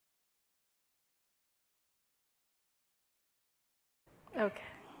Okay.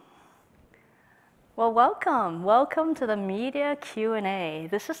 Well, welcome. Welcome to the media Q&A.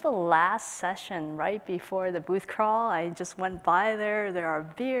 This is the last session right before the booth crawl. I just went by there. There are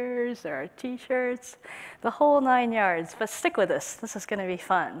beers, there are t-shirts, the whole 9 yards. But stick with us. This is going to be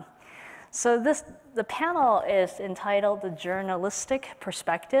fun. So the panel is entitled "The Journalistic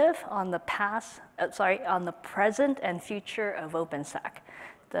Perspective on the Present and Future of OpenStack."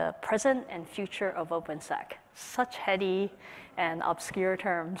 The present and future of OpenStack. Such heady and obscure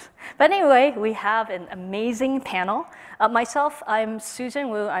terms. But anyway, we have an amazing panel. Myself, I'm Susan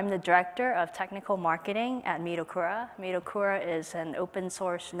Wu. I'm the Director of Technical Marketing at Midokura. Midokura is an open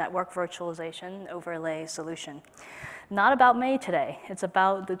source network virtualization overlay solution. Not about me today. It's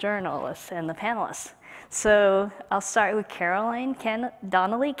about the journalists and the panelists. So I'll start with Caroline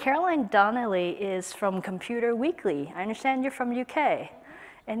Donnelly. Caroline Donnelly is from Computer Weekly. I understand you're from UK.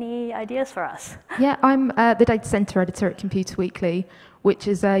 Any ideas for us? Yeah, I'm the data center editor at Computer Weekly, which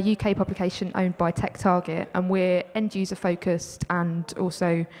is a UK publication owned by TechTarget, and we're end user focused and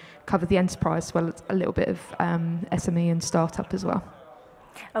also cover the enterprise as well as a little bit of SME and startup as well.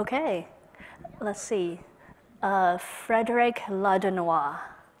 Okay, let's see. Frederic Ladenois.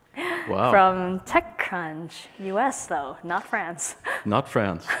 Wow. From TechCrunch, US though, not France. Not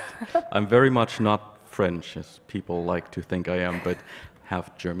France. I'm very much not French, as people like to think I am, but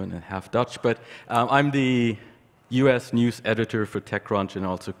half German and half Dutch. But I'm the US news editor for TechCrunch and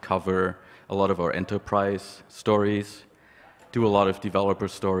also cover a lot of our enterprise stories, do a lot of developer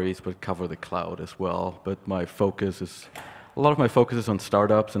stories, but cover the cloud as well. But a lot of my focus is on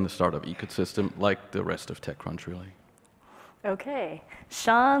startups and the startup ecosystem, like the rest of TechCrunch, really. Okay,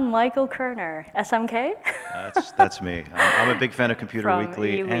 Sean Michael Kerner, SMK? That's me. I'm a big fan of Computer From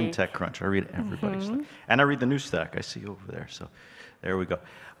Weekly EWE. and TechCrunch. I read everybody's stuff. And I read the news stack. I see you over there. So there we go.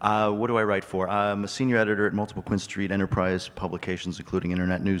 What do I write for? I'm a senior editor at multiple Quinn Street enterprise publications, including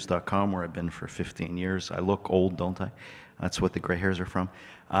InternetNews.com, where I've been for 15 years. I look old, don't I? That's what the gray hairs are from.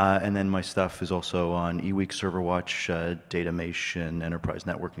 And then my stuff is also on eWeek, ServerWatch, Datamation, Enterprise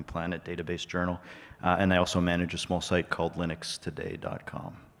Networking Planet, Database Journal. And I also manage a small site called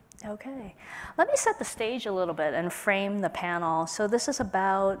linuxtoday.com. Okay, let me set the stage a little bit and frame the panel. So this is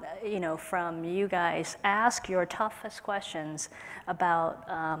about, from you guys, ask your toughest questions about,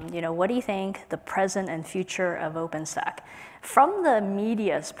 what do you think the present and future of OpenStack? From the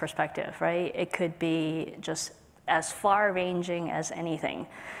media's perspective, right, it could be just as far-ranging as anything.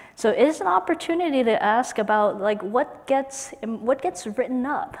 So it's an opportunity to ask about what gets written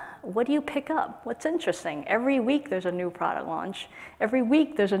up. What do you pick up? What's interesting? Every week there's a new product launch. Every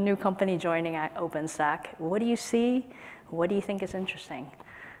week there's a new company joining at OpenStack. What do you see? What do you think is interesting?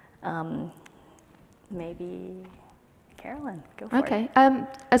 Maybe Carolyn, go for it. Okay.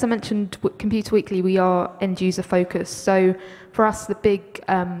 As I mentioned, Computer Weekly, we are end user focused. So for us, the big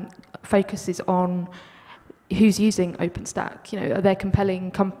focus is on who's using OpenStack. Are there compelling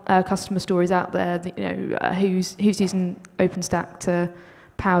customer stories out there? Who's using OpenStack to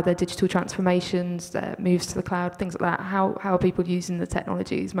power their digital transformations, their moves to the cloud, things like that? How are people using the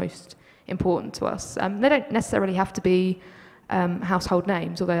technology is most important to us. They don't necessarily have to be household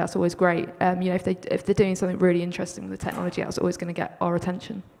names, although that's always great. If they're doing something really interesting with the technology, that's always going to get our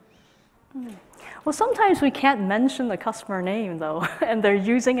attention. Well, sometimes we can't mention the customer name though, and they're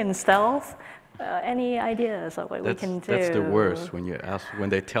using in stealth. Any ideas of what we can do? That's the worst, when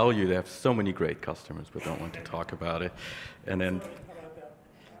they tell you they have so many great customers but don't want to talk about it, and then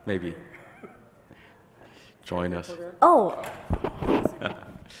maybe join us. Oh.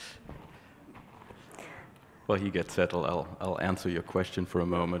 Well, he gets settled. I'll answer your question for a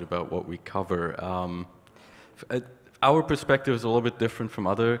moment about what we cover. Our perspective is a little bit different from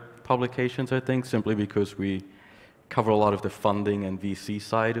other publications, I think, simply because we cover a lot of the funding and VC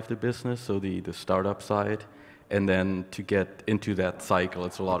side of the business, so the startup side. And then to get into that cycle,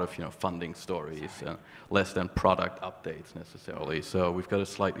 it's a lot of funding stories, less than product updates necessarily. So we've got a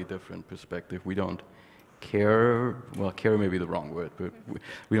slightly different perspective. We don't care, well, care may be the wrong word, but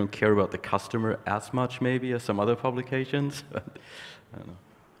we don't care about the customer as much maybe as some other publications. I don't know.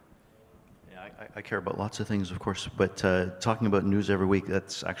 I care about lots of things, of course, but talking about news every week,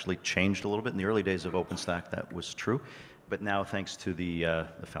 that's actually changed a little bit. In the early days of OpenStack, that was true. But now, thanks to the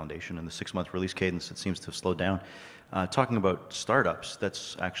foundation and the 6-month release cadence, it seems to have slowed down. Talking about startups,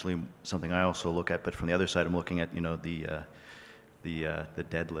 that's actually something I also look at, but from the other side, I'm looking at the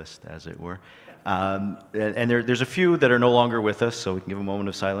dead list, as it were. And there's a few that are no longer with us, so we can give a moment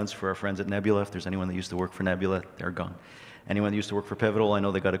of silence for our friends at Nebula. If there's anyone that used to work for Nebula, they're gone. Anyone that used to work for Pivotal, I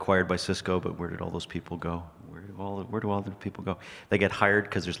know they got acquired by Cisco, but where did all those people go? Where do all the people go? They get hired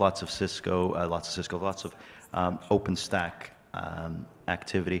because there's lots of OpenStack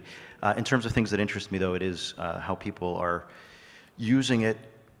activity. In terms of things that interest me, though, it is how people are using it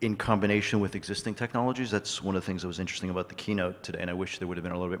in combination with existing technologies. That's one of the things that was interesting about the keynote today, and I wish there would have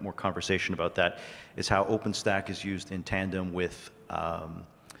been a little bit more conversation about that, is how OpenStack is used in tandem with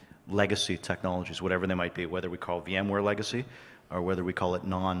legacy technologies, whatever they might be, whether we call VMware legacy or whether we call it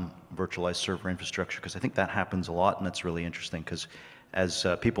non-virtualized server infrastructure, because I think that happens a lot, and that's really interesting, because as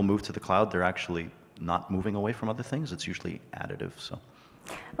people move to the cloud, they're actually not moving away from other things. It's usually additive. So.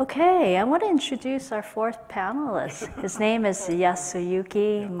 Okay, I want to introduce our fourth panelist. His name is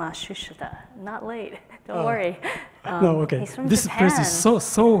Yasuyuki Matsushita. Not late, don't worry. No, okay. He's from this Japan. place is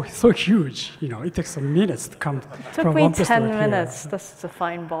so huge. You know, it takes some minutes to come Took from me one place to 10 here. minutes. This is a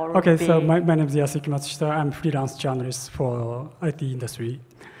fine ballroom. Okay, so my name is Yasuyuki Matsushita. I'm a freelance journalist for IT industry.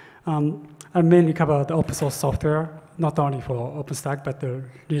 I mainly cover the open source software, not only for OpenStack, but the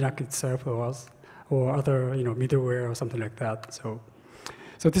Linux itself or other middleware or something like that.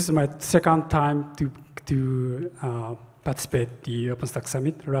 So this is my second time to participate the OpenStack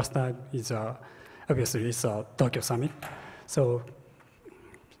Summit. Last time is obviously it's a Tokyo Summit. So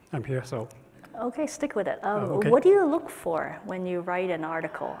I'm here. So. Okay, stick with it. Okay. What do you look for when you write an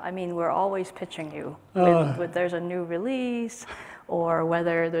article? I mean, we're always pitching you with there's a new release, or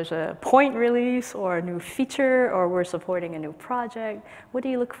whether there's a point release, or a new feature, or we're supporting a new project. What do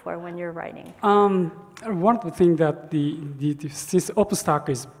you look for when you're writing? One of the things that since OpenStack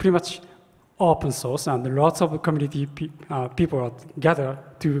is pretty much open source and lots of community people are gather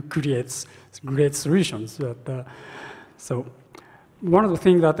to create great solutions. So one of the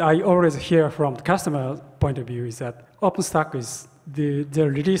things that I always hear from the customer point of view is that OpenStack is the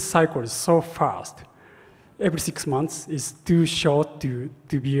release cycle is so fast. Every 6 months is too short to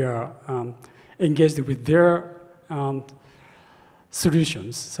be engaged with their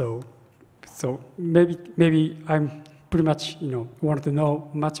solutions. So maybe I'm pretty much wanted to know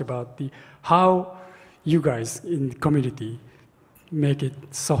much about how you guys in the community make it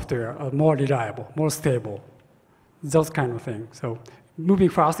software more reliable, more stable, those kind of things. So moving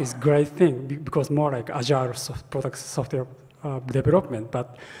fast is a great thing because more like agile product software development,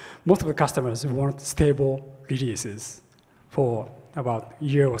 but most of the customers want stable releases for about a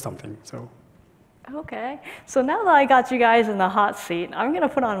year or something. So. Okay, so now that I got you guys in the hot seat, I'm going to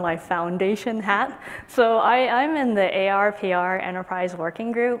put on my foundation hat. So I'm in the AR/PR Enterprise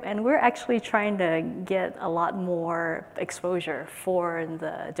Working Group, and we're actually trying to get a lot more exposure for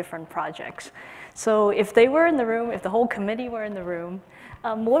the different projects. So if they were in the room, if the whole committee were in the room,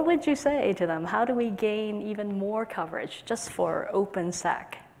 what would you say to them? How do we gain even more coverage just for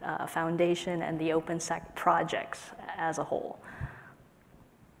OpenStack Foundation and the OpenStack projects as a whole?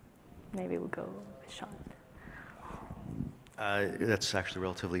 Maybe we'll go with Sean. That's actually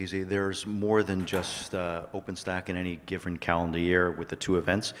relatively easy. There's more than just OpenStack in any given calendar year with the 2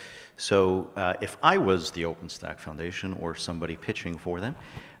 events. So if I was the OpenStack Foundation or somebody pitching for them,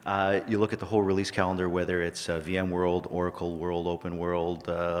 you look at the whole release calendar, whether it's VMworld, Oracle World, Open World,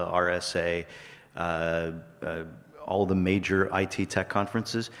 RSA, all the major IT tech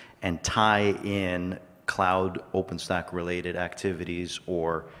conferences, and tie in cloud OpenStack related activities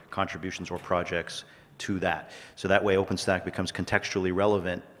or contributions or projects to that. So that way OpenStack becomes contextually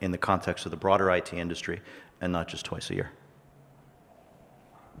relevant in the context of the broader IT industry and not just twice a year.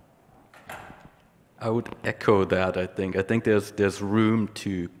 I would echo that, I think. I think there's room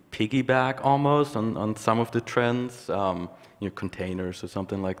to piggyback almost on some of the trends, containers or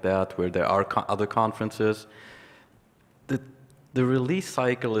something like that, where there are other conferences. The release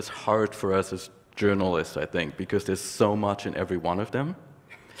cycle is hard for us as journalists, I think, because there's so much in every one of them.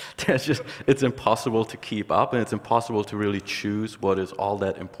 It's impossible to keep up, and it's impossible to really choose what is all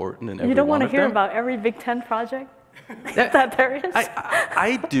that important in every one of them. You don't want to hear about every Big Ten project that there is?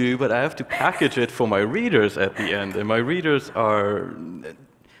 I do, but I have to package it for my readers at the end, and my readers are...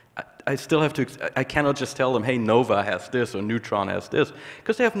 I still have to, I cannot just tell them, hey, Nova has this or Neutron has this,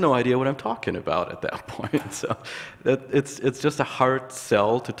 because they have no idea what I'm talking about at that point. So it's just a hard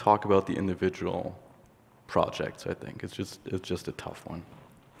sell to talk about the individual projects, I think. It's just a tough one.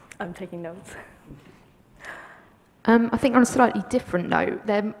 I'm taking notes. I think on a slightly different note,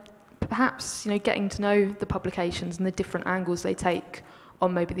 they're perhaps getting to know the publications and the different angles they take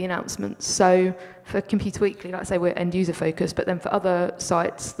on maybe the announcements. So for Computer Weekly, like I say, we're end user focused, but then for other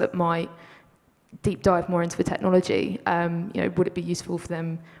sites that might deep dive more into the technology, would it be useful for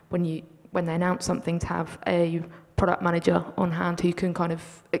them when they announce something to have a product manager on hand who can kind of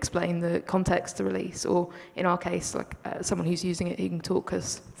explain the context to release, or in our case, like someone who's using it who can talk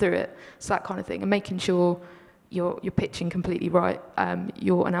us through it, so that kind of thing, and making sure you're pitching completely right,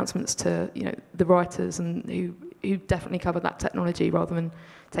 your announcements to the writers and who who definitely cover that technology rather than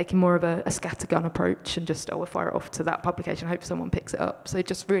taking more of a scattergun approach and just, we'll fire it off to that publication, hope someone picks it up. So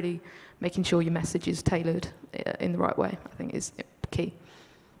just really making sure your message is tailored in the right way, I think is key.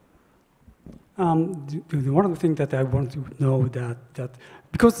 One of the things that I want to know that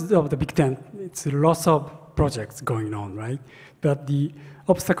because of the Big Ten, it's lots of projects going on, right? But the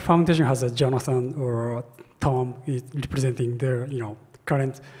OpenStack Foundation has a Jonathan or Tom is representing their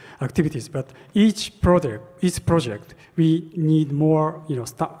current activities. But each project, we need more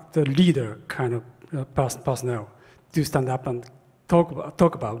the leader kind of personnel to stand up and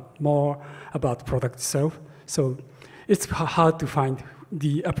talk about more about the product itself. So it's hard to find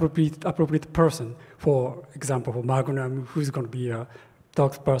the appropriate person. For example, for Magnum, who's going to be a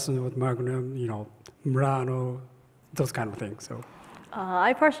talk person with Magnum, Murano, those kind of things. So.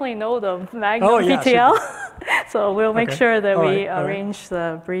 I personally know the Magnum PTL, so we'll make sure that we arrange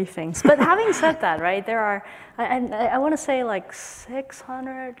the briefings. But having said that, right, there are, and I want to say like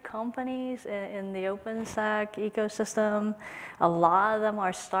 600 companies in the OpenStack ecosystem. A lot of them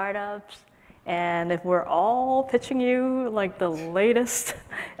are startups. And if we're all pitching you like the latest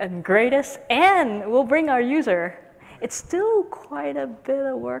and greatest, and we'll bring our user, it's still quite a bit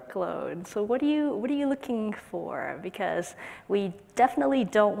of workload. So what are you looking for? Because we definitely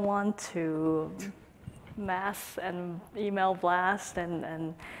don't want to mass and email blast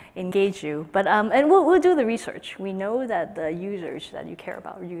and engage you. But and we'll do the research. We know that the users that you care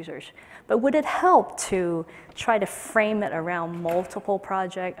about are users. But would it help to try to frame it around multiple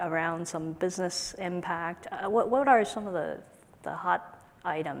projects, around some business impact? What are some of the hot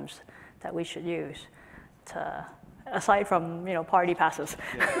items that we should use to, aside from party passes?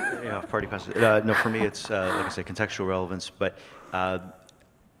 Yeah, party passes. No, for me it's like I say, contextual relevance. But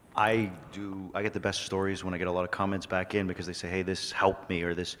I get the best stories when I get a lot of comments back in because they say, hey, this helped me,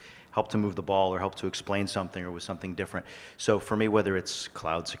 or this helped to move the ball, or helped to explain something, or was something different. So for me, whether it's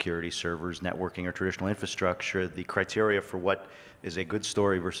cloud security, servers, networking, or traditional infrastructure, the criteria for what is a good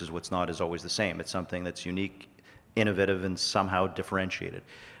story versus what's not is always the same. It's something that's unique, innovative, and somehow differentiated.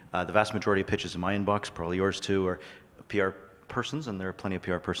 The vast majority of pitches in my inbox, probably yours too, are PR persons, and there are plenty of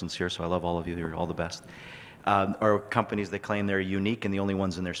PR persons here, so I love all of you. You're all the best. Or companies that claim they're unique and the only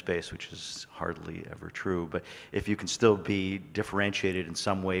ones in their space, which is hardly ever true. But if you can still be differentiated in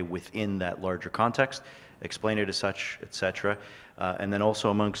some way within that larger context, explain it as such, etc. And then also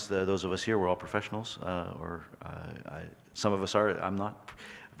amongst those of us here, we're all professionals, some of us are, I'm not,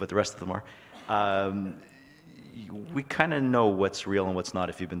 but the rest of them are. We kind of know what's real and what's not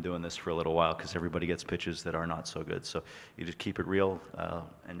if you've been doing this for a little while, because everybody gets pitches that are not so good. So you just keep it real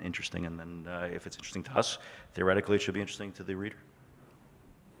and interesting, and then if it's interesting to us, theoretically it should be interesting to the reader.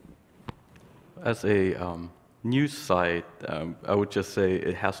 As a news site, I would just say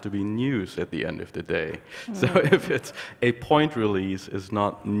it has to be news at the end of the day. So if it's a point release, it's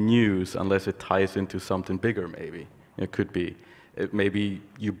not news unless it ties into something bigger, maybe. It could be. Maybe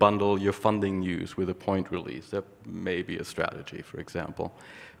you bundle your funding news with a point release. That may be a strategy, for example.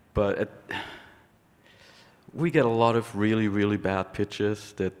 But we get a lot of really, really bad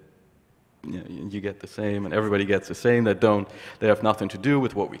pitches that you get the same, and everybody gets the same. They have nothing to do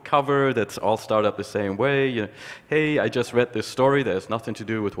with what we cover. That's all start up the same way. Hey, I just read this story that has nothing to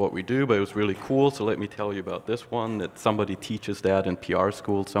do with what we do, but it was really cool. So let me tell you about this one. That somebody teaches that in PR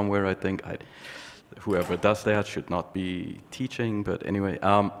school somewhere, I think. Whoever does that should not be teaching, but anyway,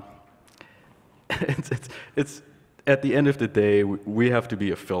 it's at the end of the day, we have to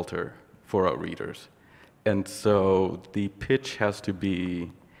be a filter for our readers. And so the pitch has to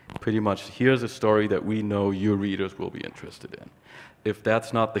be pretty much, here's a story that we know your readers will be interested in. If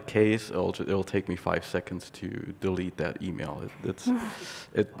that's not the case, it'll take me 5 seconds to delete that email.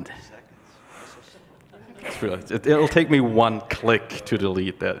 It'll take me 1 click to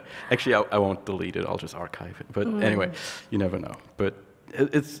delete that. Actually, I won't delete it. I'll just archive it. But anyway, you never know. But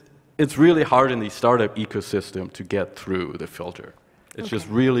it's really hard in the startup ecosystem to get through the filter. It's just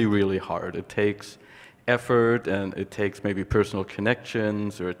really, really hard. It takes effort, and it takes maybe personal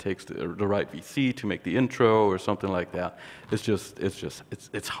connections, or it takes the right VC to make the intro, or something like that.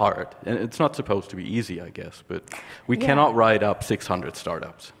 It's hard, and it's not supposed to be easy, I guess. But we cannot write up 600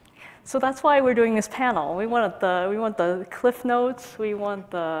 startups. So that's why we're doing this panel. We want the cliff notes. We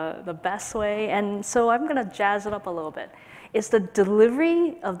want the best way. And so I'm going to jazz it up a little bit. Is the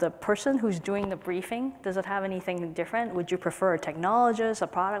delivery of the person who's doing the briefing, does it have anything different? Would you prefer a technologist, a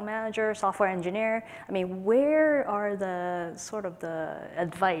product manager, software engineer? I mean, where are the sort of the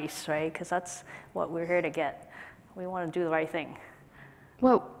advice, right? Because that's what we're here to get. We want to do the right thing.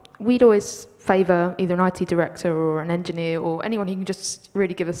 Well, we'd always favour either an IT director or an engineer or anyone who can just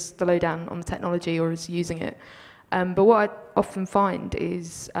really give us the lowdown on the technology or is using it. But what I often find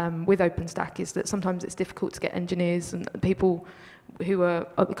is with OpenStack is that sometimes it's difficult to get engineers and people who are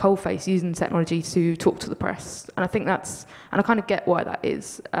at the coalface using technology to talk to the press. And I think and I kind of get why that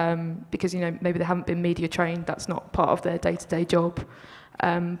is, because, maybe they haven't been media trained, that's not part of their day-to-day job.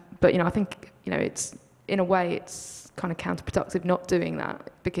 But, I think, it's, in a way, it's kind of counterproductive not doing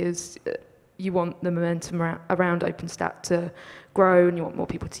that, because you want the momentum around OpenStack to grow and you want more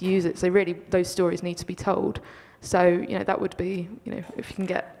people to use it. So really, those stories need to be told. So, that would be, if you can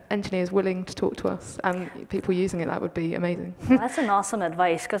get engineers willing to talk to us and people using it, that would be amazing. Well, that's an awesome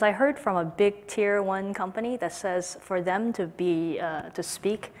advice, because I heard from a big tier 1 company that says for them to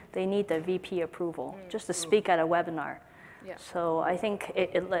speak, they need the VP approval just to speak at a webinar. Yeah. So I think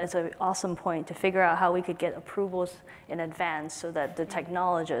it's an awesome point to figure out how we could get approvals in advance so that the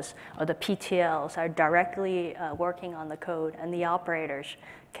technologists or the PTLs are directly working on the code and the operators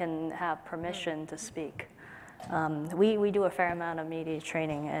can have permission to speak. We do a fair amount of media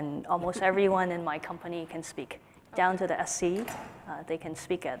training, and almost everyone in my company can speak. Down to the SC, they can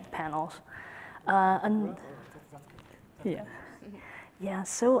speak at panels.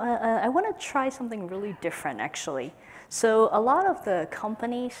 So I want to try something really different, actually. So a lot of the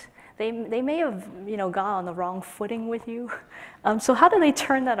companies, they may have gone on the wrong footing with you. So how do they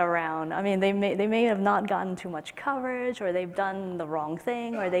turn that around? I mean, they may have not gotten too much coverage, or they've done the wrong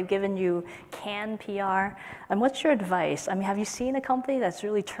thing, or they've given you canned PR. And what's your advice? I mean, have you seen a company that's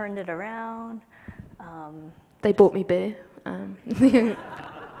really turned it around? They bought me beer.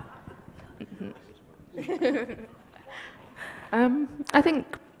 I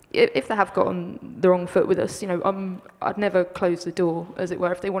think if they have got on the wrong foot with us, I'd never close the door, as it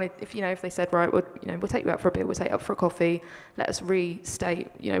were. If they wanted, if they said, right, we'll take you out for a beer, we'll take you out for a coffee, let us restate,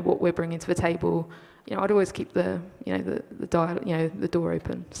 what we're bringing to the table. I'd always keep the door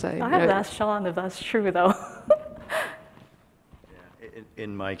open. So I have to ask Sean if that's true, though.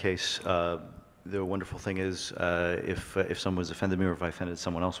 In my case, the wonderful thing is if someone's offended me or if I offended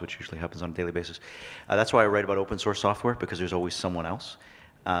someone else, which usually happens on a daily basis, that's why I write about open source software, because there's always someone else.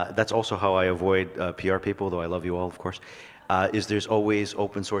 That's also how I avoid PR people, though I love you all, of course, is there's always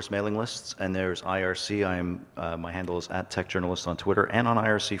open source mailing lists, and there's IRC. My handle is @TechJournalist on Twitter, and on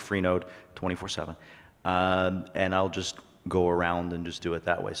IRC Freenode 24/7. And I'll just go around and just do it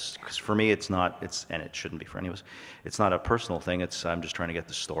that way. Because for me, and it shouldn't be for any of us, it's not a personal thing. I'm just trying to get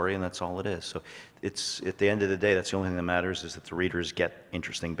the story, and that's all it is. So it's, at the end of the day, that's the only thing that matters, is that the readers get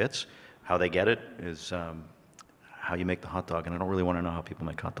interesting bits. How they get it is how you make the hot dog, and I don't really want to know how people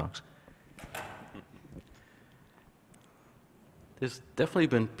make hot dogs. There's definitely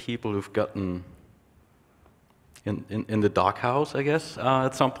been people who've gotten in the doghouse, I guess,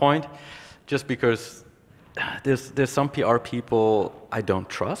 at some point, just because there's some PR people I don't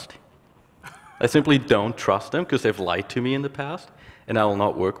trust. I simply don't trust them because they've lied to me in the past, and I will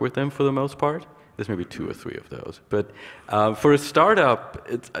not work with them for the most part. There's maybe 2 or 3 of those. But for a startup,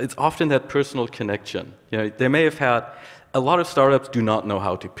 it's often that personal connection. They may have had, a lot of startups do not know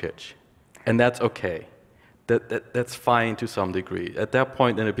how to pitch, and that's okay. That's fine to some degree. At that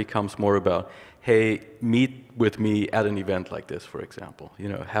point, then it becomes more about, hey, meet with me at an event like this, for example.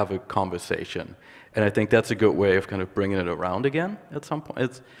 Have a conversation. And I think that's a good way of kind of bringing it around again at some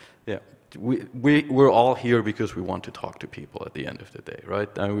point. We're all here because we want to talk to people at the end of the day, right?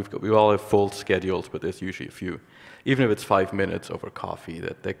 And we all have full schedules, but there's usually a few, even if it's 5 minutes over coffee,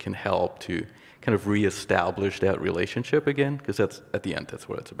 that can help to kind of reestablish that relationship again, because at the end, that's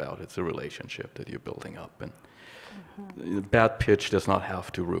what it's about. It's a relationship that you're building up, and bad pitch does not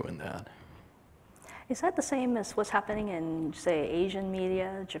have to ruin that. Is that the same as what's happening in, say, Asian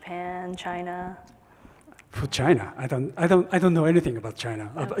media, Japan, China? For China, I don't know anything about China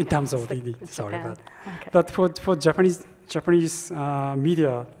in terms of but for Japanese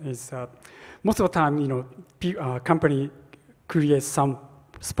media is most of the time company creates some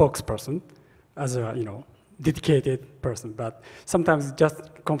spokesperson as a dedicated person, but sometimes just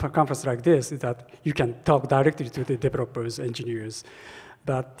conference like this is that you can talk directly to the developers, engineers,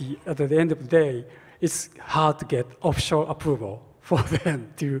 but at the end of the day, it's hard to get offshore approval for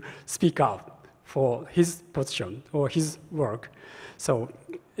them to speak out for his position or his work. So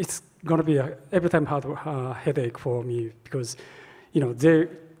it's going to be every time a headache for me, because they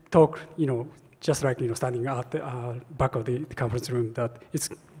talk just like standing at the back of the conference room, that it's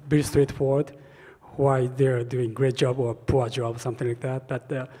very straightforward why they're doing great job or poor job, something like that.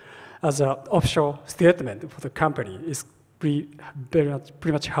 But as an offshore statement for the company, it's pretty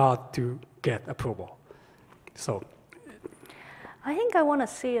much hard to get approval. So I think I want to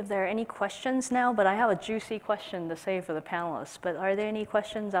see if there are any questions now, but I have a juicy question to save for the panelists. But are there any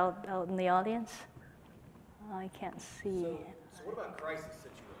questions out in the audience? I can't see. So what about crisis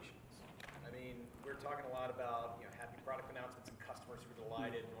situations? I mean, we're talking a lot about happy product announcements and customers who are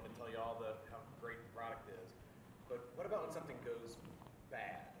delighted and want to tell you all how great the product is. But what about when something goes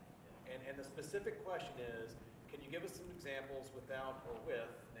bad? And the specific question is, can you give us some examples without or with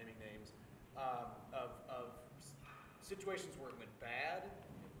naming names of situations where it went bad,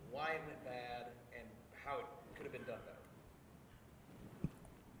 why it went bad, and how it could have been done better?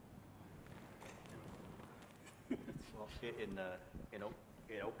 Well, in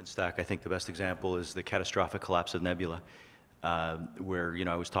OpenStack, I think the best example is the catastrophic collapse of Nebula, where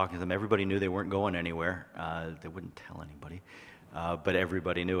I was talking to them. Everybody knew they weren't going anywhere. They wouldn't tell anybody, but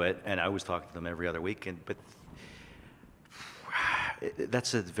everybody knew it. And I was talking to them every other week. But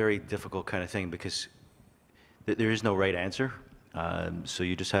that's a very difficult kind of thing because there is no right answer. So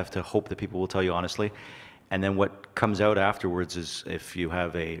you just have to hope that people will tell you honestly. And then what comes out afterwards is if you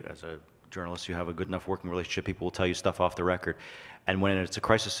have as a journalist, you have a good enough working relationship, people will tell you stuff off the record. And when it's a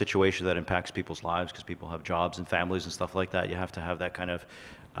crisis situation that impacts people's lives, because people have jobs and families and stuff like that, you have to have that kind of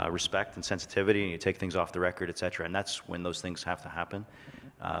respect and sensitivity, and you take things off the record, et cetera. And that's when those things have to happen.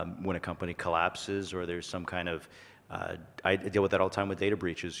 When a company collapses or there's some kind of, I deal with that all the time with data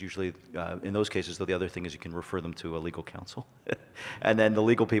breaches. Usually, in those cases, though, the other thing is you can refer them to a legal counsel. And then the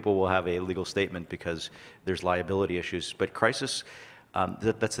legal people will have a legal statement because there's liability issues. But crisis,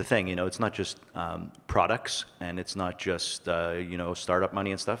 that's the thing, it's not just products, and it's not just startup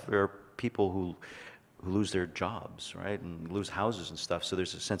money and stuff. There are people who lose their jobs, right, and lose houses and stuff. So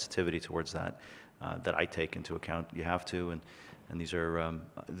there's a sensitivity towards that that I take into account. You have to, and these are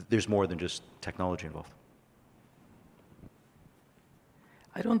there's more than just technology involved.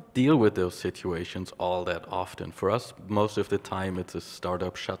 I don't deal with those situations all that often. For us, most of the time, it's a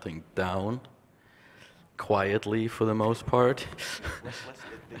startup shutting down. Quietly, for the most part.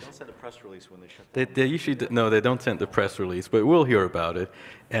 They don't send a press release when they shut down. They usually no, they don't send the press release, but we'll hear about it.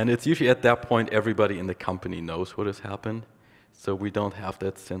 And it's usually at that point everybody in the company knows what has happened, so we don't have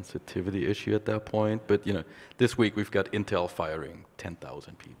that sensitivity issue at that point. But this week we've got Intel firing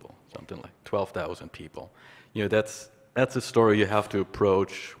 10,000 people, something like 12,000 people. That's a story you have to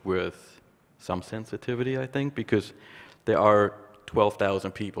approach with some sensitivity, I think, because there are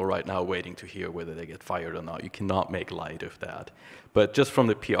 12,000 people right now waiting to hear whether they get fired or not. You cannot make light of that. But just from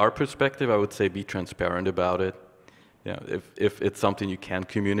the PR perspective, I would say be transparent about it. If it's something you can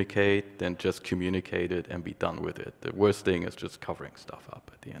communicate, then just communicate it and be done with it. The worst thing is just covering stuff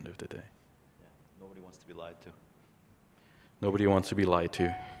up at the end of the day. Yeah, nobody wants to be lied to. Nobody wants to be lied to.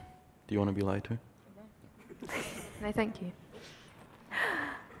 Do you want to be lied to? No, thank you.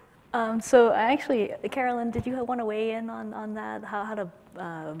 So actually, Carolyn, did you want to weigh in on that? How to,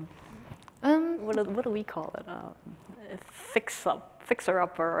 what do we call it?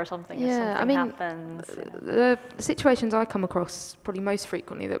 Fixer-upper or something, Yeah, if something happens. The situations I come across probably most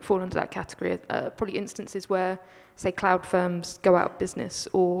frequently that fall into that category are probably instances where, say, cloud firms go out of business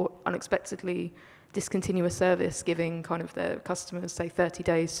or unexpectedly discontinue a service, giving kind of their customers, say, 30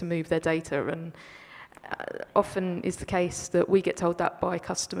 days to move their data. And often is the case that we get told that by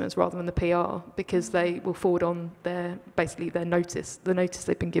customers rather than the PR, because they will forward on the notice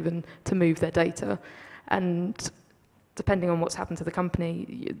they've been given to move their data. And depending on what's happened to the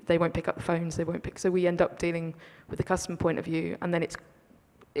company, they won't pick up the phones, so we end up dealing with the customer point of view, and then it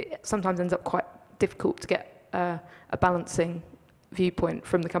sometimes ends up quite difficult to get a balancing viewpoint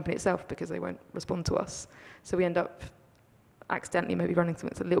from the company itself because they won't respond to us. So we end up accidentally maybe running something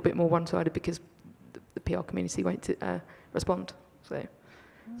that's a little bit more one-sided because the PR community won't respond. So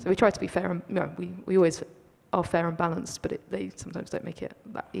we try to be fair, and we always are fair and balanced, but they sometimes don't make it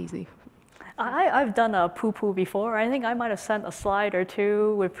that easy. I've done a poo-poo before. I think I might have sent a slide or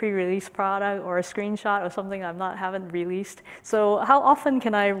two with pre-release product or a screenshot of something haven't released. So how often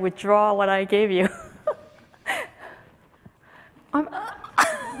can I withdraw what I gave you?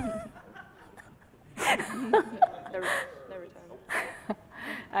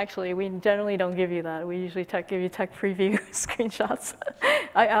 Actually, we generally don't give you that. We usually give you tech preview screenshots.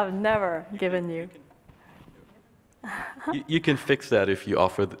 I have never given you. You can fix that if you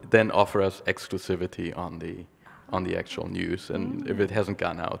offer us exclusivity on the actual news, and if it hasn't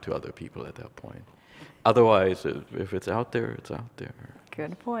gone out to other people at that point. Otherwise, if it's out there, it's out there.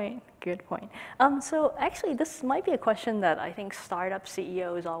 Good point. Good point. So actually, this might be a question that I think startup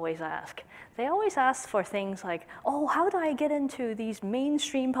CEOs always ask. They always ask for things like, oh, how do I get into these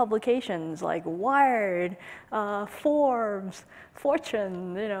mainstream publications like Wired, Forbes,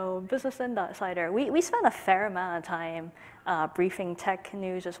 Fortune, Business Insider? We spend a fair amount of time briefing tech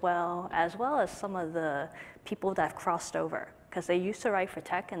news as well as some of the people that have crossed over because they used to write for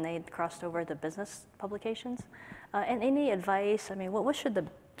tech and they crossed over to business publications. And any advice? I mean, what should the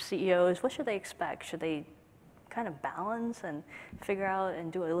CEOs, what should they expect? Should they kind of balance and figure out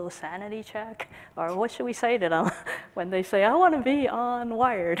and do a little sanity check? Or what should we say to them when they say, I want to be on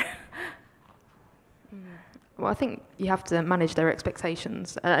Wired? Well, I think you have to manage their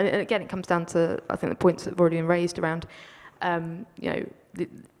expectations. And again, it comes down to, I think, the points that have already been raised around,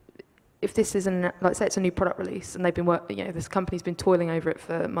 if this is like say it's a new product release and they've been this company's been toiling over it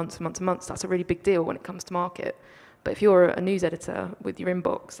for months and months and months, that's a really big deal when it comes to market. But if you're a news editor with your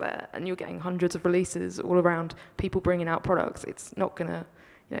inbox there and you're getting hundreds of releases all around, people bringing out products, it's not gonna,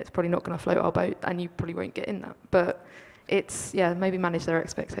 it's probably not gonna float our boat, and you probably won't get in that. But it's, maybe manage their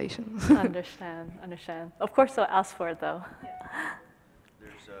expectations. Understand. Of course, they'll ask for it though.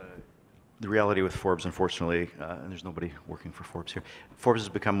 There's the reality with Forbes, unfortunately, and there's nobody working for Forbes here. Forbes has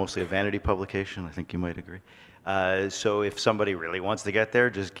become mostly a vanity publication. I think you might agree. So if somebody really wants to get there,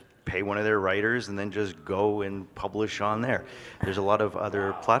 just pay one of their writers and then just go and publish on there. There's a lot of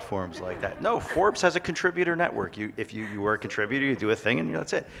other platforms like that. No, Forbes has a contributor network. If you are a contributor, you do a thing and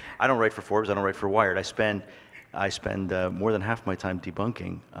that's it. I don't write for Forbes, I don't write for Wired. I spend more than half my time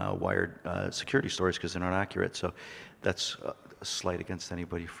debunking Wired security stories because they're not accurate. So that's a slight against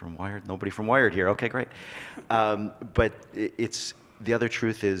anybody from Wired. Nobody from Wired here. Okay, great. But the other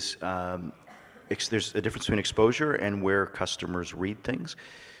truth is there's a difference between exposure and where customers read things.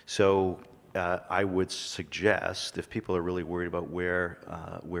 So I would suggest if people are really worried about where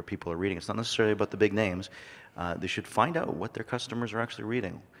people are reading, it's not necessarily about the big names. They should find out what their customers are actually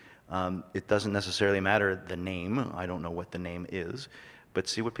reading. It doesn't necessarily matter the name. I don't know what the name is, but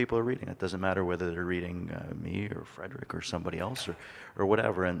see what people are reading. It doesn't matter whether they're reading me or Frederick or somebody else or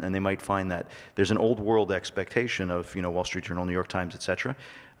whatever. And they might find that there's an old world expectation of Wall Street Journal, New York Times, etc.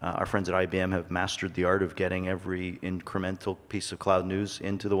 Our friends at IBM have mastered the art of getting every incremental piece of cloud news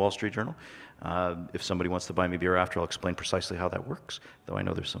into the Wall Street Journal. If somebody wants to buy me beer after, I'll explain precisely how that works, though I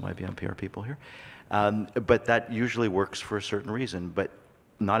know there's some IBM PR people here. But that usually works for a certain reason. But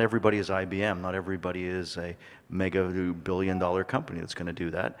not everybody is IBM. Not everybody is a mega billion-dollar company that's going to do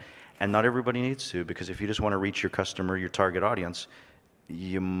that. And not everybody needs to, because if you just want to reach your customer, your target audience,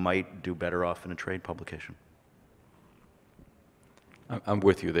 you might do better off in a trade publication. I'm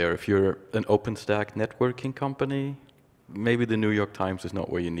with you there. If you're an OpenStack networking company, maybe the New York Times is not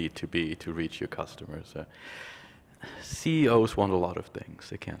where you need to be to reach your customers. CEOs want a lot of things.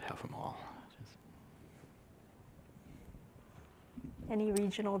 They can't have them all. Any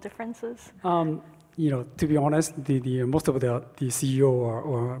regional differences? To be honest, most of the CEO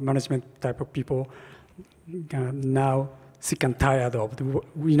or management type of people now sick and tired of the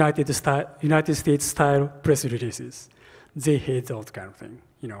United States style press releases. They hate those kind of thing,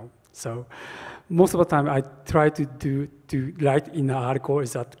 So most of the time, I try to write in an article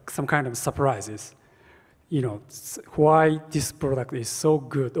is that some kind of surprises. Why this product is so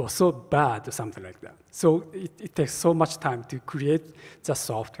good or so bad or something like that. So it takes so much time to create the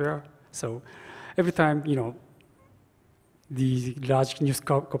software. So every time, the large news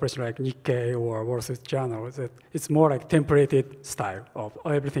corporation like Nikkei or Wall Street Journal, it's more like templated style of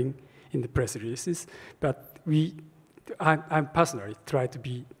everything in the press releases. But I personally try to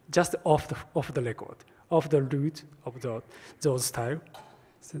be just off the record, off the root of those style.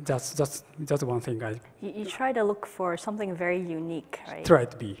 So that's one thing You try to look for something very unique, right? Try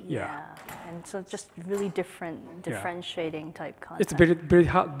to be, yeah. And so just really differentiating type content. It's very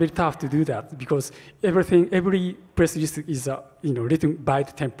hard, very tough to do that because every press release is written by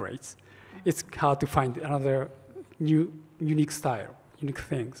the templates. It's hard to find another unique style, unique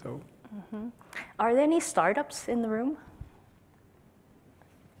thing. So. Mm-hmm. Are there any startups in the room?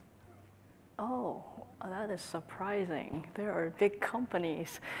 Oh, that is surprising. There are big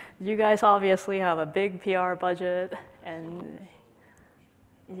companies. You guys obviously have a big PR budget, and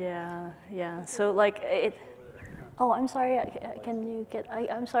yeah. So oh, I'm sorry. Can you get?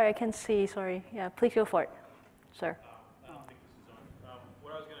 I'm sorry. I can see. Sorry. Yeah. Please go for it, sir. I don't think this is on.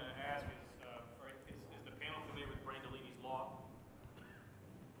 What I was going to ask is the panel familiar with Brandolini's law?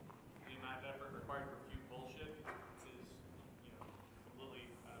 The amount of effort required to refute bullshit is, completely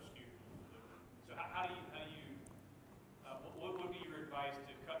skewed. So how do you what would be your advice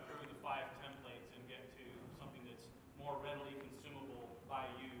to cut through the 5 templates and get to something that's more readily consumable by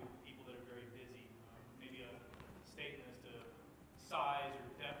you, people that are very busy? Maybe a statement as to size or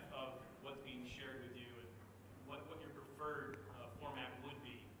depth of what's being shared with you, and what your preferred format would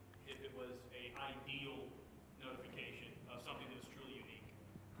be if it was an ideal notification of something that was truly unique.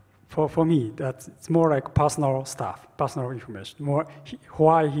 For me, it's more like personal stuff, personal information. More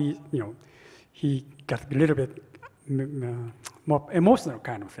why he got a little bit more emotional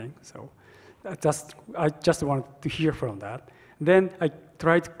kind of thing. So I just wanted to hear from that. Then I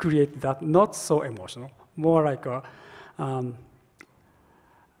tried to create that not so emotional, more like a, how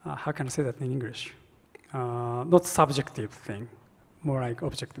can I say that in English? Not subjective thing, more like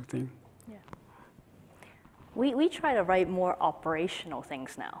objective thing. Yeah. We try to write more operational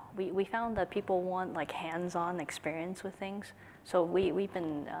things now. We found that people want like hands-on experience with things. So we've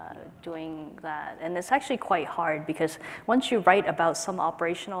been doing that. And it's actually quite hard because once you write about some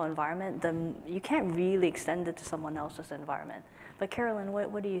operational environment, then you can't really extend it to someone else's environment. But Carolyn,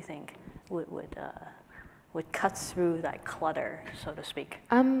 what do you think would cut through that clutter, so to speak?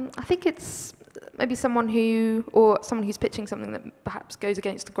 I think it's maybe someone who's pitching something that perhaps goes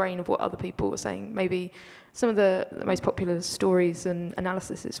against the grain of what other people are saying. Maybe some of the most popular stories and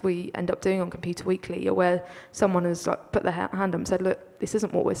analyses we end up doing on Computer Weekly are where someone has like, put their hand up and said, look, this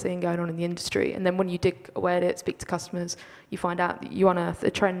isn't what we're seeing going on in the industry. And then when you dig away at it, speak to customers, you find out that you unearth a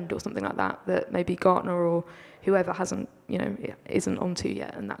trend or something like that maybe Gartner or whoever isn't onto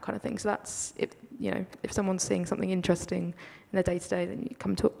yet and that kind of thing. So that's, if someone's seeing something interesting in their day-to-day, then you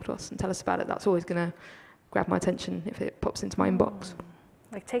come talk to us and tell us about it. That's always going to grab my attention if it pops into my inbox.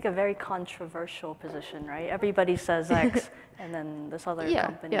 Like take a very controversial position, right? Everybody says X, and then this other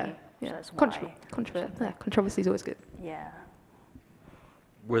company says Y. Controversy is always good. Yeah.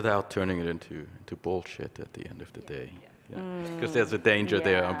 Without turning it into bullshit at the end of the day. Because there's a danger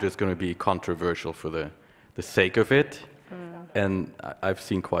there. I'm just going to be controversial for the sake of it. And I've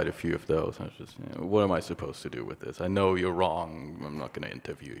seen quite a few of those. I was just, what am I supposed to do with this? I know you're wrong. I'm not going to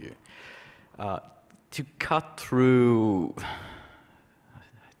interview you. To cut through,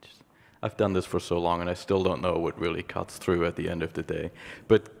 I've done this for so long, and I still don't know what really cuts through at the end of the day.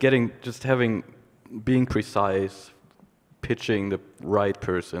 But being precise, pitching the right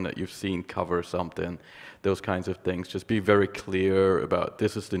person that you've seen cover something, those kinds of things. Just be very clear about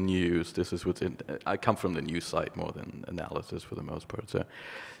this is the news, this is what's in. I come from the news side more than analysis for the most part. So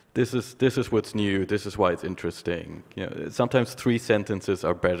this is what's new, this is why it's interesting. Sometimes 3 sentences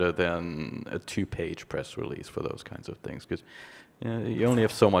are better than a 2-page press release for those kinds of things, because you only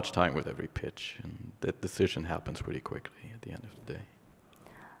have so much time with every pitch, and that decision happens pretty quickly at the end of the day.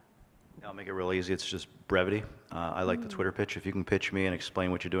 I'll make it real easy. It's just brevity. I like the Twitter pitch. If you can pitch me and explain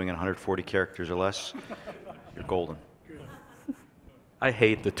what you're doing in 140 characters or less, you're golden. I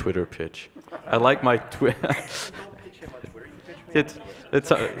hate the Twitter pitch. I like my Twitter.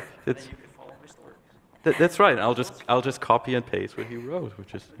 That's right. I'll just copy and paste what he wrote,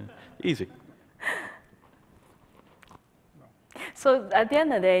 which is easy. So at the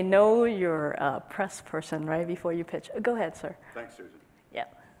end of the day, know you're a press person, right, before you pitch. Go ahead, sir. Thanks, Susan. Yeah.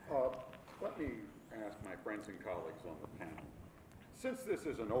 Let me ask my friends and colleagues on the panel. Since this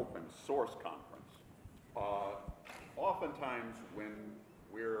is an open source conference, oftentimes when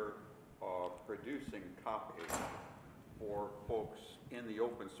we're producing copy for folks in the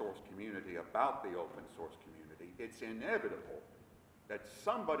open source community about the open source community, it's inevitable that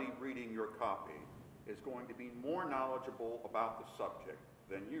somebody reading your copy is going to be more knowledgeable about the subject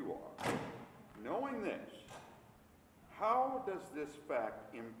than you are. Knowing this, how does this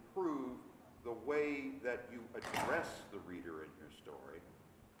fact improve the way that you address the reader in your story?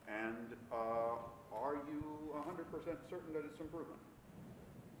 And are you 100% certain that it's improving?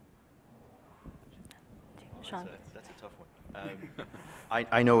 Sean. That's a tough one.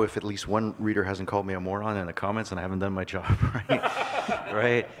 I know if at least one reader hasn't called me a moron in the comments, and I haven't done my job right.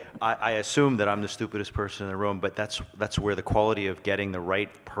 Right? I assume that I'm the stupidest person in the room, but that's where the quality of getting the right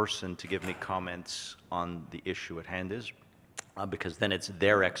person to give me comments on the issue at hand is, because then it's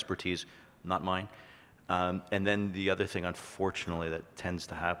their expertise, not mine. And then the other thing, unfortunately, that tends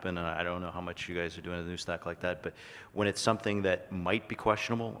to happen, and I don't know how much you guys are doing a new stack like that, but when it's something that might be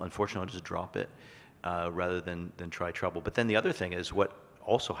questionable, unfortunately, I'll just drop it rather than try trouble. But then the other thing is what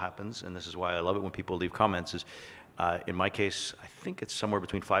also happens, and this is why I love it when people leave comments, is in my case, I think it's somewhere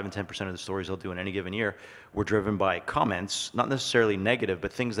between 5 and 10% of the stories I'll do in any given year were driven by comments, not necessarily negative,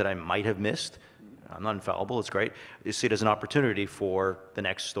 but things that I might have missed. I'm not infallible, it's great. You see it as an opportunity for the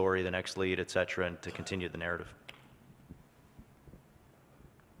next story, the next lead, et cetera, and to continue the narrative.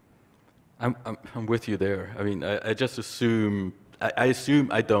 I'm with you there. I mean, I just assume, I assume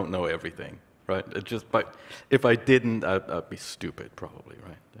I don't know everything, right? But if I didn't, I'd be stupid probably,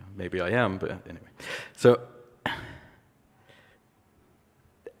 right? Maybe I am, but anyway. So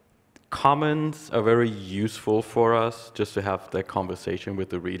comments are very useful for us just to have that conversation with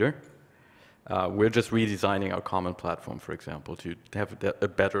the reader. We're just redesigning our common platform, for example, to have a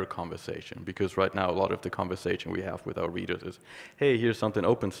better conversation, because right now a lot of the conversation we have with our readers is, hey, here's something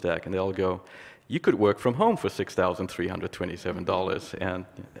OpenStack, and they all go, you could work from home for $6,327, and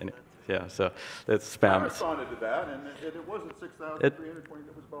yeah, so that's I spam. responded to that, and it wasn't 6,320.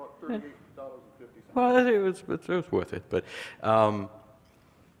 It was about $38.50. Well, it was worth it, but.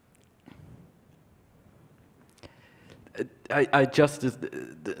 I just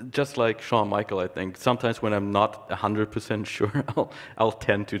like Sean Michael, I think, sometimes when I'm not 100% sure, I'll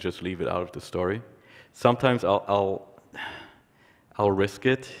tend to just leave it out of the story. Sometimes I'll risk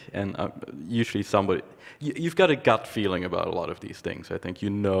it, and usually somebody, you've got a gut feeling about a lot of these things. I think you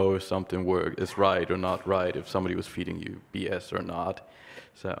know if something is right or not right, if somebody was feeding you BS or not.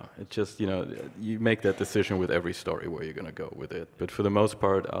 So it's just, you make that decision with every story where you're going to go with it. But for the most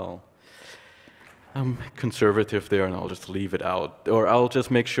part, I'm conservative there, and I'll just leave it out. Or I'll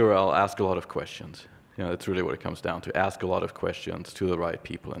just make sure I'll ask a lot of questions. That's really what it comes down to. Ask a lot of questions to the right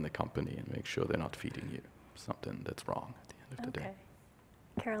people in the company and make sure they're not feeding you something that's wrong at the end of the day.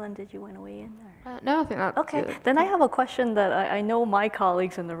 Carolyn, did you want to weigh in there? No, I think that's Okay, then I have a question that I know my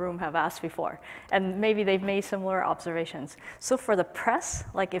colleagues in the room have asked before, and maybe they've made similar observations. So for the press,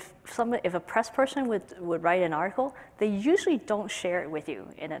 like if a press person would write an article, they usually don't share it with you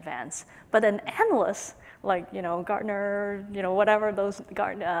in advance. But an analyst, like Gartner, whatever those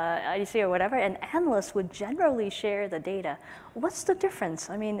IDC or whatever, an analyst would generally share the data. What's the difference?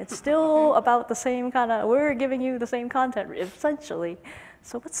 I mean, it's still about the same kind of. We're giving you the same content essentially.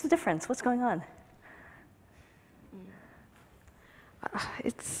 So what's the difference? What's going on?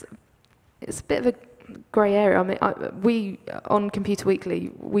 It's a bit of a grey area. I mean, we on Computer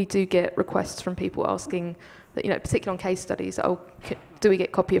Weekly, we do get requests from people asking that, particularly on case studies, do we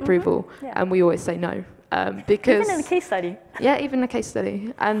get copy approval? Yeah. And we always say no, because even in a case study. Yeah, even in a case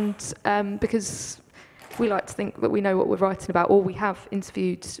study, and because we like to think that we know what we're writing about, or we have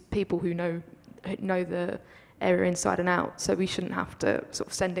interviewed people who know the area inside and out, so we shouldn't have to sort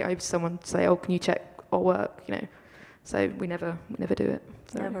of send it over to someone to say, oh, can you check our work, So we never do it.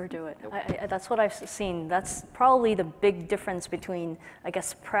 So. Never do it. That's what I've seen. That's probably the big difference between, I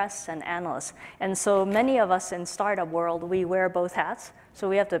guess, press and analysts. And so many of us in startup world, we wear both hats, so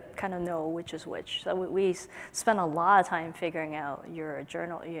we have to kind of know which is which. So we spend a lot of time figuring out your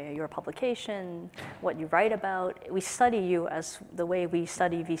journal, your publication, what you write about. We study you as the way we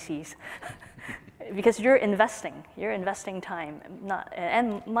study VCs. Because you're investing time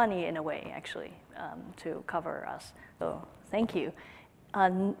and money in a way, actually, to cover us. So thank you.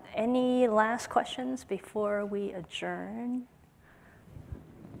 Any last questions before we adjourn?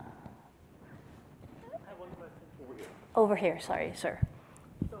 I have one question. Over here, sorry, sir.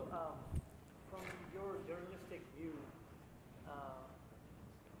 So from your journalistic view,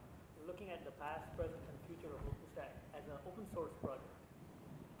 looking at the past, present, and future of OpenStack as an open source project,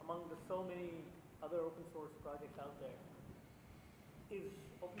 among the so many other open source projects out there, is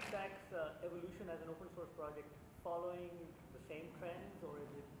OpenStack's evolution as an open source project following the same trends, or is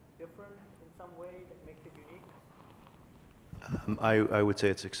it different in some way that makes it unique? I would say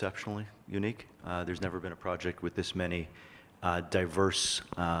it's exceptionally unique. There's never been a project with this many diverse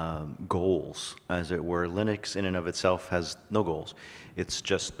goals, as it were. Linux in and of itself has no goals. It's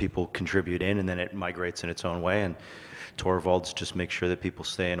just people contribute in, and then it migrates in its own way, and Torvalds just makes sure that people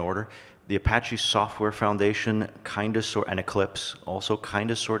stay in order. The Apache Software Foundation and Eclipse also kind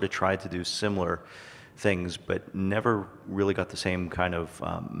of sort of tried to do similar things, but never really got the same kind of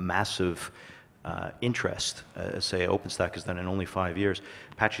massive interest as, say, OpenStack has done in only 5 years.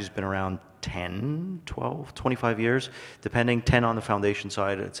 Apache's been around 10, 12, 25 years, depending, 10 on the foundation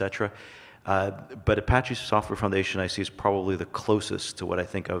side, etc. But Apache Software Foundation, I see, is probably the closest to what I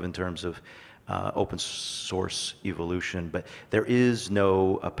think of in terms of open source evolution, but there is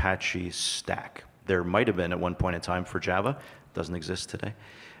no Apache stack. There might have been at one point in time for Java, doesn't exist today.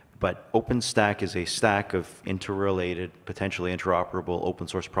 But OpenStack is a stack of interrelated, potentially interoperable open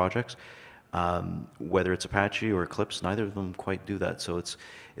source projects. Whether it's Apache or Eclipse, neither of them quite do that. So it's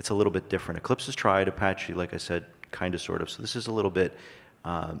a little bit different. Eclipse has tried, Apache, like I said, kind of, sort of. So this is a little bit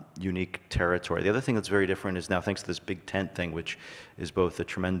unique territory. The other thing that's very different is now, thanks to this big tent thing, which is both a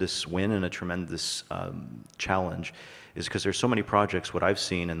tremendous win and a tremendous challenge, is because there's so many projects. What I've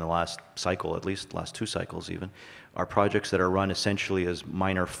seen in the last cycle, at least last 2 cycles even, are projects that are run essentially as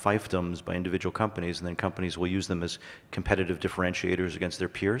minor fiefdoms by individual companies, and then companies will use them as competitive differentiators against their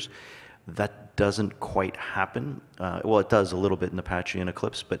peers. That doesn't quite happen. Well, it does a little bit in Apache and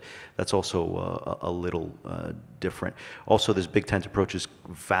Eclipse, but that's also a little different. Also, this big tent approach is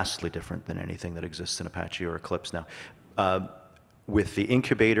vastly different than anything that exists in Apache or Eclipse now. With the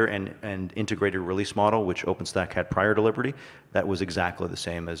incubator and integrated release model, which OpenStack had prior to Liberty, that was exactly the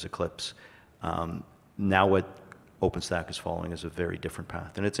same as Eclipse. Now what OpenStack is following is a very different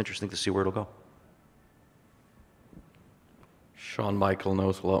path, and it's interesting to see where it'll go. Sean Michael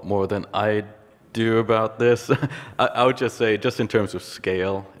knows a lot more than I do about this. I would just say, just in terms of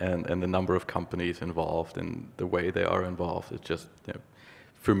scale and the number of companies involved and the way they are involved, it's just, you know,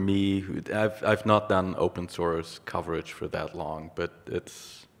 for me, I've not done open source coverage for that long, but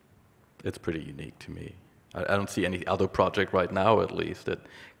it's pretty unique to me. I don't see any other project right now, at least, that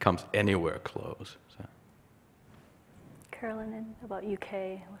comes anywhere close. So. Carolyn, about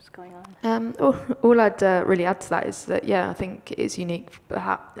UK, what's going on? All I'd really add to that is that, yeah, I think it is unique,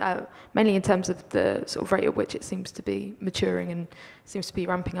 perhaps, mainly in terms of the sort of rate at which it seems to be maturing and seems to be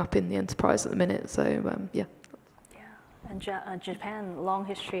ramping up in the enterprise at the minute. So, yeah. Yeah, and Japan, long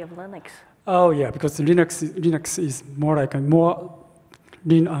history of Linux. Oh yeah, because Linux is more like a more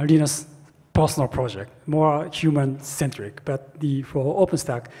Linux personal project, more human-centric. But for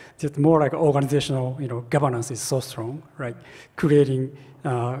OpenStack, just more like organizational, governance is so strong, right? Creating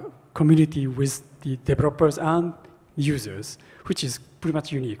community with the developers and users, which is pretty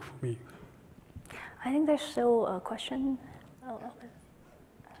much unique for me. I think there's still a question.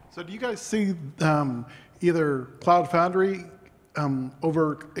 So do you guys see either Cloud Foundry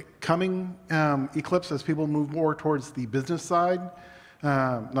overcoming Eclipse as people move more towards the business side?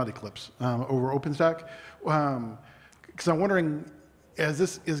 Not Eclipse, over OpenStack. Because I'm wondering, as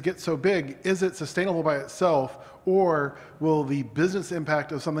this gets so big, is it sustainable by itself, or will the business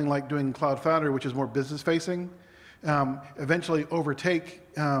impact of something like doing Cloud Foundry, which is more business-facing, eventually overtake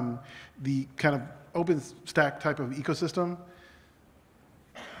the kind of OpenStack type of ecosystem?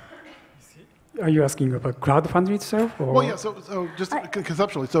 Are you asking about Cloud Foundry itself? Or? Well, yeah, so just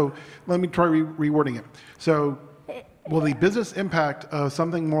conceptually. So let me try rewording it. So will the business impact of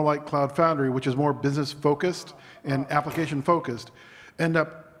something more like Cloud Foundry, which is more business-focused and application-focused, end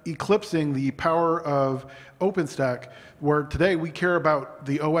up eclipsing the power of OpenStack, where today we care about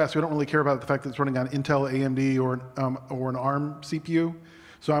the OS. We don't really care about the fact that it's running on Intel, AMD, or an ARM CPU.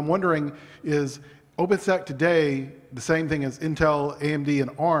 So I'm wondering, is OpenStack today the same thing as Intel, AMD, and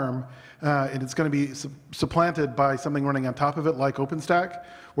ARM, and it's going to be supplanted by something running on top of it like OpenStack?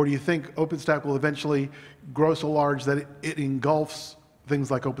 Or do you think OpenStack will eventually grow so large that it engulfs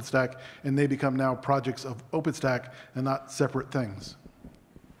things like OpenStack and they become now projects of OpenStack and not separate things?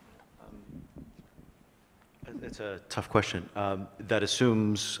 It's a tough question. That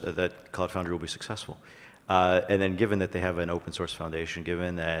assumes that Cloud Foundry will be successful. And then given that they have an open source foundation,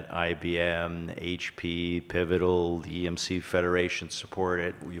 given that IBM, HP, Pivotal, the EMC Federation support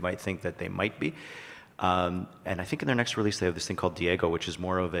it, you might think that they might be. And I think in their next release they have this thing called Diego, which is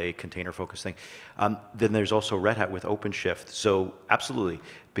more of a container-focused thing. Then there's also Red Hat with OpenShift. So absolutely,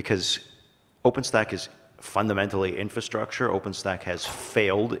 because OpenStack is fundamentally infrastructure. OpenStack has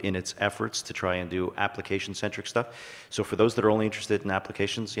failed in its efforts to try and do application-centric stuff. So for those that are only interested in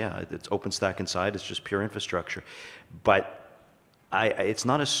applications, yeah, it's OpenStack inside. It's just pure infrastructure. But it's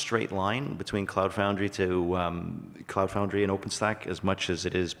not a straight line between Cloud Foundry and OpenStack as much as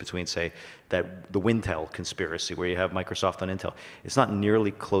it is between, say, the Wintel conspiracy where you have Microsoft on Intel. It's not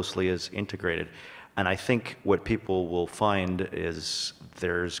nearly closely as integrated. And I think what people will find is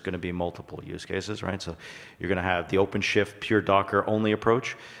there's going to be multiple use cases, right? So you're going to have the OpenShift pure Docker only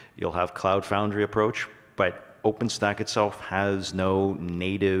approach. You'll have Cloud Foundry approach, but OpenStack itself has no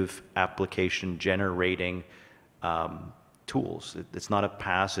native application generating tools. It's not a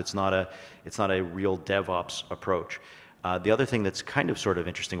PaaS. It's not a real DevOps approach. The other thing that's kind of sort of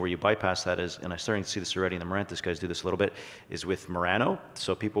interesting where you bypass that is, and I'm starting to see this already in the Marantis guys do this a little bit, is with Murano.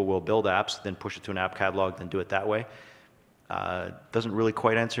 So people will build apps, then push it to an app catalog, then do it that way. Doesn't really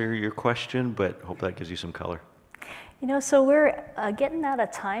quite answer your question, but hope that gives you some color. So we're getting out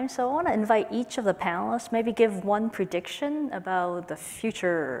of time, so I want to invite each of the panelists, maybe give one prediction about the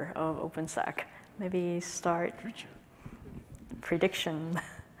future of OpenStack. Maybe start prediction.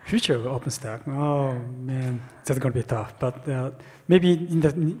 Future of OpenStack? Oh man, that's going to be tough. But maybe in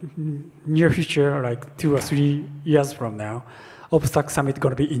the near future, like 2 or 3 years from now, OpenStack Summit is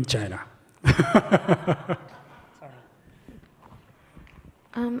going to be in China.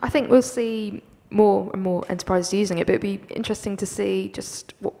 I think we'll see more and more enterprises using it, but it'd be interesting to see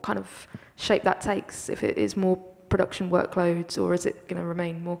just what kind of shape that takes, if it is more production workloads or is it going to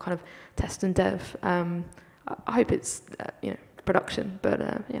remain more kind of test and dev. I hope it's production, but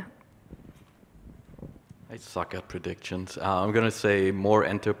yeah. I suck at predictions. I'm going to say more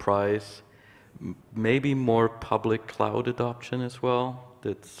enterprise, maybe more public cloud adoption as well.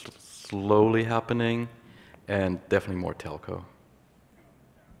 That's slowly happening, and definitely more telco.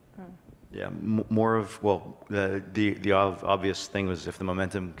 Yeah, more of, well, the obvious thing was if the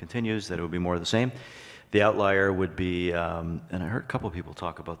momentum continues, that it would be more of the same. The outlier would be, and I heard a couple of people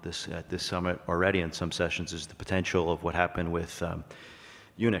talk about this at this summit already in some sessions, is the potential of what happened with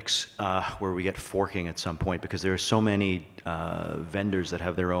Unix, where we get forking at some point, because there are so many vendors that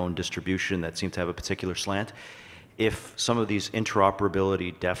have their own distribution that seem to have a particular slant. If some of these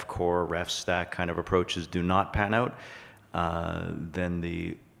interoperability, def core, ref stack kind of approaches do not pan out, then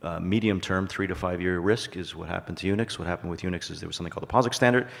the medium-term 3 to 5 year risk is what happened to Unix. What happened with Unix is there was something called the POSIX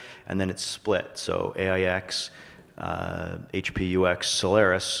standard, and then it's split. So AIX, HPUX,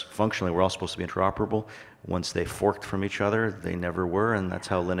 Solaris, functionally we're all supposed to be interoperable. Once they forked from each other, they never were, and that's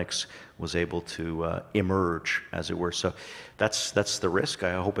how Linux was able to emerge, as it were. So that's the risk.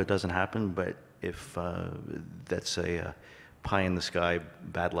 I hope it doesn't happen, but if that's a pie-in-the-sky,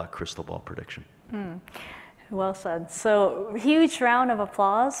 bad luck crystal ball prediction. Well said. So huge round of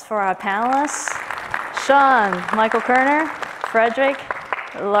applause for our panelists. Sean, Michael Kerner, Frederick,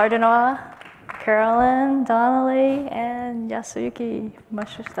 Lardinois, Carolyn, Donnelly, and Yasuyuki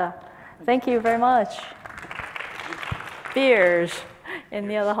Mashita. Thank you very much. Beers in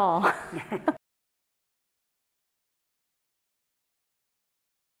the other hall.